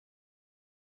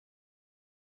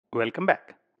Welcome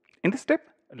back. In this step,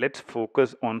 let's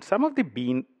focus on some of the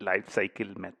bean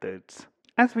lifecycle methods.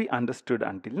 As we understood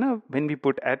until now, when we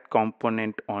put add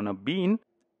component on a bean,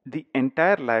 the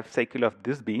entire life cycle of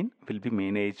this bean will be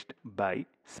managed by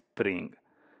Spring.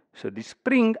 So the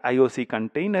Spring IOC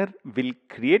container will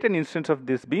create an instance of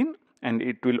this bean, and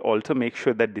it will also make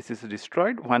sure that this is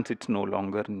destroyed once it's no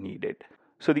longer needed.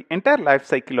 So the entire life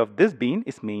cycle of this bean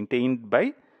is maintained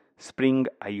by Spring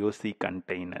IOC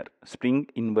container, Spring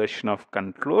inversion of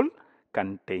control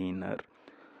container.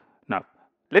 Now,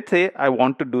 let's say I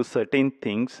want to do certain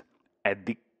things at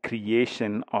the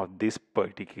creation of this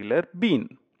particular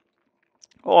bean,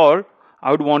 or I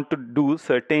would want to do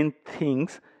certain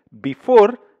things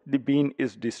before the bean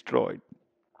is destroyed.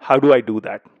 How do I do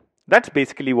that? That's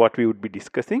basically what we would be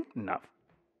discussing now.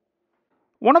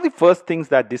 One of the first things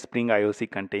that this Spring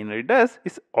IOC container does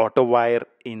is auto-wire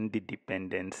in the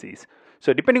dependencies.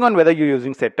 So depending on whether you're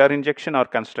using setter injection or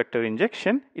constructor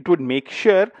injection, it would make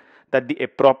sure that the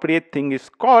appropriate thing is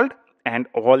called and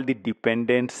all the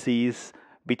dependencies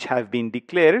which have been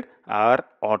declared are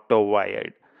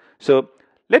auto-wired. So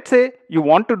let's say you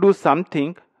want to do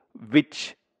something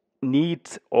which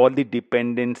needs all the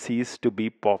dependencies to be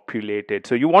populated.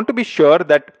 So you want to be sure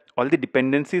that all the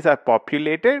dependencies are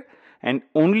populated, and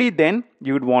only then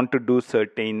you would want to do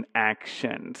certain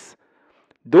actions.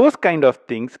 Those kind of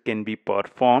things can be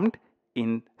performed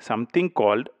in something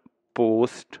called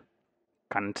post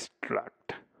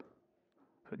construct.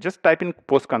 So just type in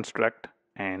post construct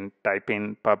and type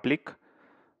in public.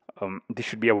 This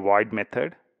should be a void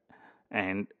method,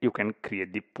 and you can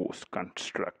create the post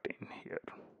construct in here.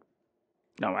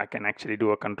 Now I can actually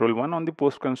do a control 1 on the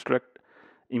post construct,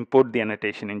 import the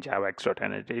annotation in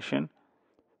javax.annotation.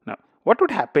 Now, what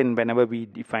would happen whenever we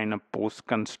define a post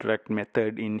construct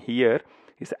method in here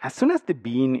is as soon as the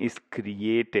bean is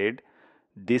created,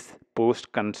 this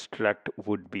post construct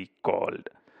would be called.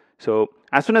 So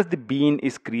as soon as the bean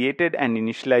is created and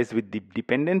initialized with the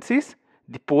dependencies,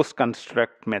 the post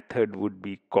construct method would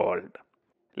be called.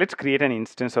 Let's create an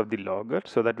instance of the logger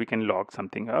so that we can log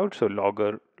something out. So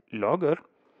logger,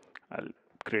 I'll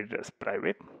create it as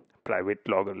private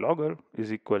logger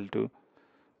is equal to,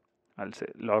 I'll say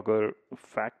logger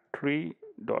factory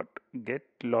dot get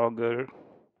logger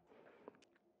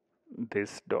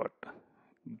this dot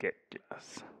get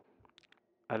class.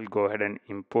 I'll go ahead and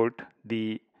import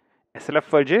the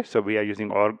slf4j. So we are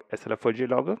using org slf4j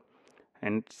logger,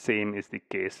 and same is the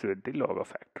case with the logger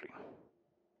factory.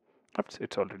 Oops,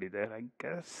 it's already there, I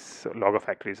guess. So logger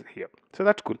factory is here. So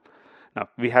that's cool. Now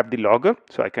we have the logger,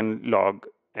 so I can log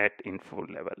at info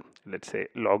level. Let's say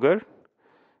logger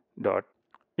dot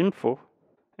info,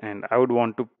 and I would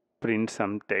want to print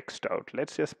some text out.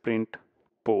 Let's just print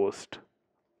post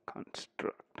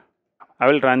construct. I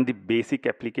will run the basic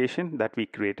application that we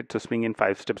created. So Spring in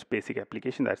 5 steps basic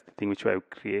application, that's the thing which I have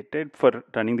created for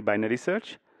running the binary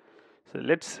search. So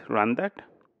let's run that.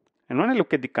 And when I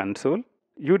look at the console,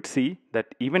 you'd see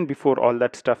that even before all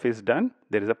that stuff is done,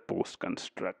 there is a post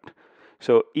construct.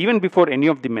 So even before any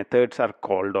of the methods are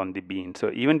called on the bean,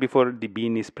 so even before the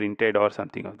bean is printed or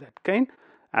something of that kind,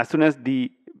 as soon as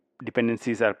the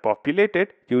dependencies are populated,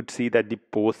 you'd see that the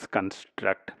post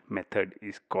construct method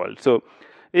is called. So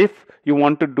if you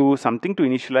want to do something to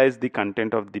initialize the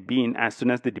content of the bean as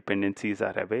soon as the dependencies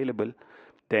are available,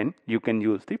 then you can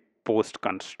use the post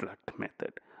construct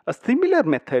method. A similar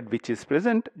method which is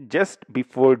present just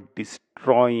before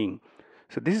destroying.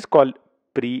 So this is called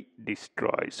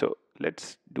pre-destroy. So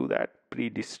let's do that,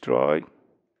 pre-destroy.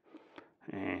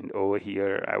 And over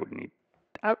here I would need,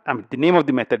 the name of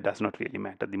the method does not really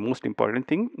matter. The most important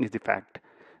thing is the fact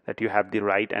that you have the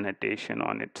right annotation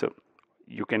on it. So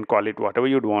you can call it whatever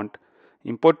you'd want.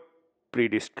 Import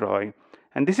pre-destroy,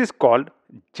 and this is called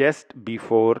just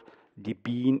before the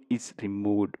bean is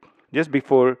removed. Just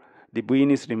before the bean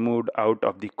is removed out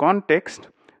of the context,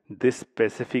 this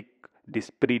specific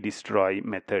pre-destroy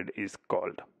method is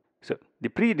called. So the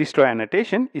pre-destroy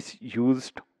annotation is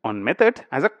used on methods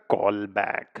as a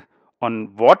callback.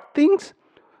 On what things?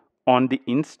 On the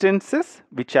instances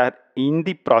which are in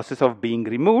the process of being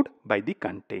removed by the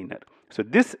container. So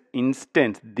this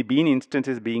instance, the bean instance,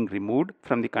 is being removed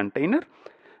from the container,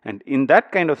 and in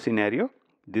that kind of scenario,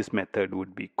 this method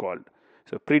would be called.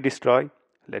 So pre-destroy,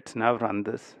 let's now run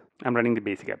this. I'm running the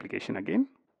basic application again.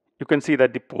 You can see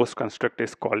that the post construct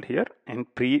is called here,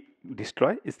 and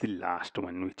pre-destroy is the last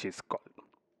one which is called.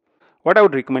 What I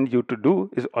would recommend you to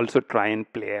do is also try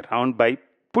and play around by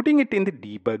putting it in the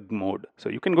debug mode. So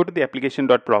you can go to the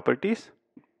application.properties,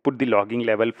 put the logging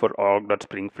level for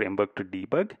org.springframework to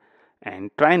debug,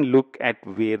 and try and look at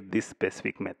where these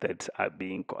specific methods are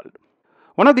being called.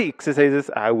 One of the exercises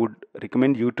I would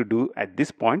recommend you to do at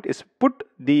this point is put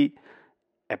the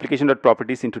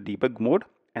application.properties into debug mode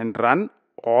and run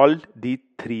all the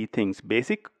three things: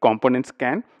 basic, component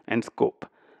scan, and scope,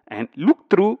 and look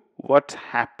through what's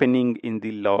happening in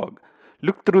the log.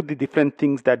 Look through the different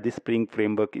things that the Spring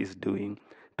framework is doing.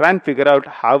 Try and figure out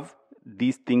how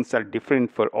these things are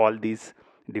different for all these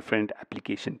different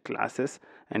application classes,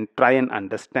 and try and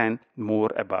understand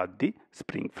more about the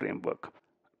Spring framework.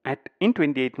 In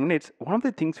 28 minutes, one of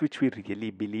the things which we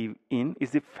really believe in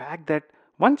is the fact that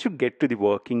once you get to the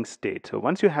working state, so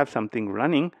once you have something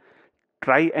running,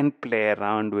 try and play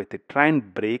around with it, try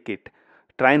and break it,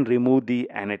 try and remove the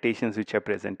annotations which are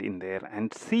present in there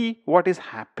and see what is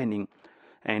happening.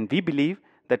 And we believe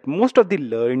that most of the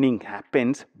learning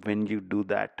happens when you do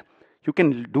that. You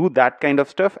can do that kind of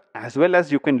stuff as well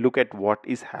as you can look at what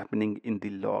is happening in the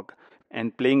log.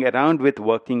 And playing around with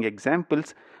working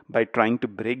examples by trying to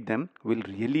break them will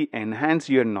really enhance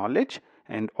your knowledge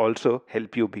and also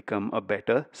help you become a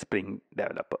better Spring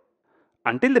developer.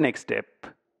 Until the next step,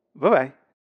 bye bye.